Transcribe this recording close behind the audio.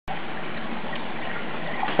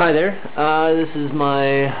Hi there, this is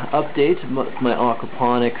my update, my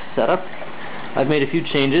aquaponics setup. I've made a few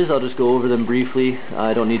changes. I'll just go over them briefly.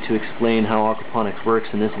 I don't need to explain how aquaponics works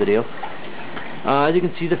in this video. As you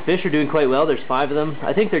can see, the fish are doing quite well. There's 5 of them.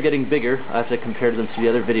 I think they're getting bigger. I have to compare them to the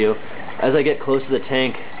other video. As I get close to the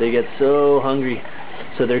tank, they get so hungry.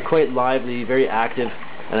 So they're quite lively, very active,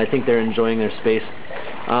 and I think they're enjoying their space.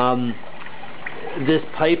 This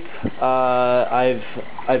pipe,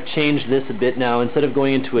 I've changed this a bit now. Instead of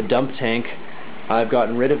going into a dump tank, I've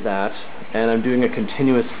gotten rid of that, and I'm doing a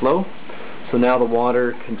continuous flow. So now the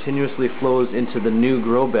water continuously flows into the new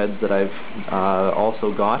grow beds that I've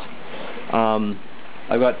also got.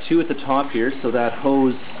 I've got 2 at the top here, so that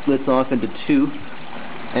hose splits off into 2.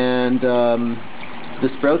 And the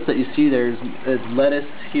sprouts that you see there's lettuce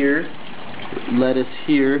here,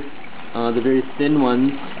 the very thin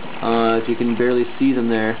ones. If you can barely see them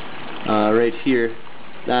there, right here,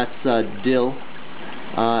 that's dill,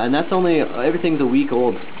 and that's only, everything's a week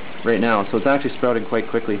old right now, so it's actually sprouting quite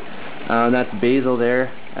quickly. That's basil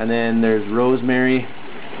there, and then there's rosemary,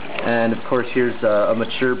 and of course here's a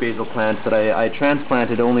mature basil plant that I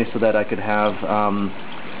transplanted only so that I could have,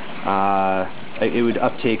 it would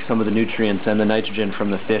uptake some of the nutrients and the nitrogen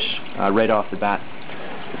from the fish right off the bat.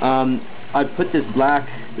 I put this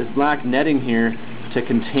black netting here to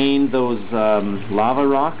contain those lava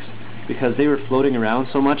rocks, because they were floating around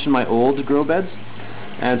so much in my old grow beds,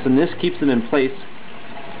 and so this keeps them in place.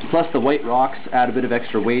 Plus the white rocks add a bit of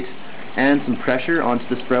extra weight and some pressure onto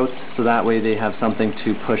the sprouts, so that way they have something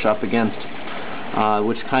to push up against,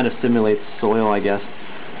 which kind of simulates soil, I guess.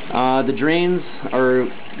 The drains are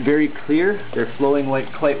very clear, they're flowing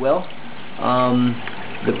quite well.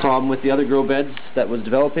 The problem with the other grow beds that was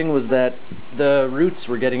developing was that the roots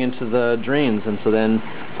were getting into the drains, and so then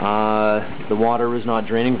the water was not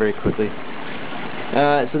draining very quickly.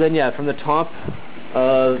 So then, yeah, from the top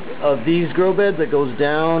of these grow beds, it goes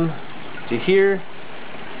down to here,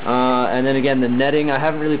 and then again the netting. I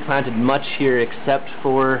haven't really planted much here except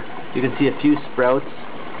for, you can see a few sprouts.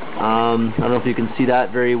 I don't know if you can see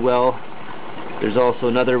that very well. There's also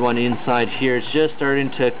another one inside here. It's just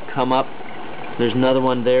starting to come up. There's another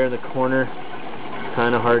one there in the corner,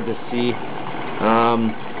 kind of hard to see.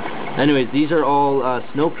 Anyways, these are all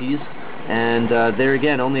snow peas, and they're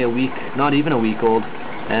again only a week, not even a week old,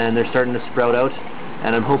 and they're starting to sprout out.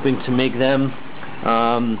 And I'm hoping to make them,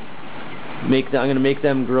 I'm going to make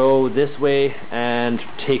them grow this way and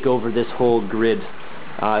take over this whole grid.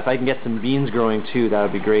 If I can get some beans growing too, that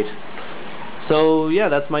would be great. So yeah,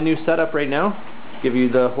 that's my new setup right now. Give you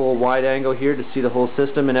the whole wide angle here to see the whole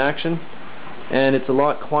system in action. And it's a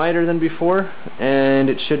lot quieter than before, and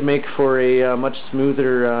it should make for a much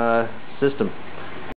smoother system.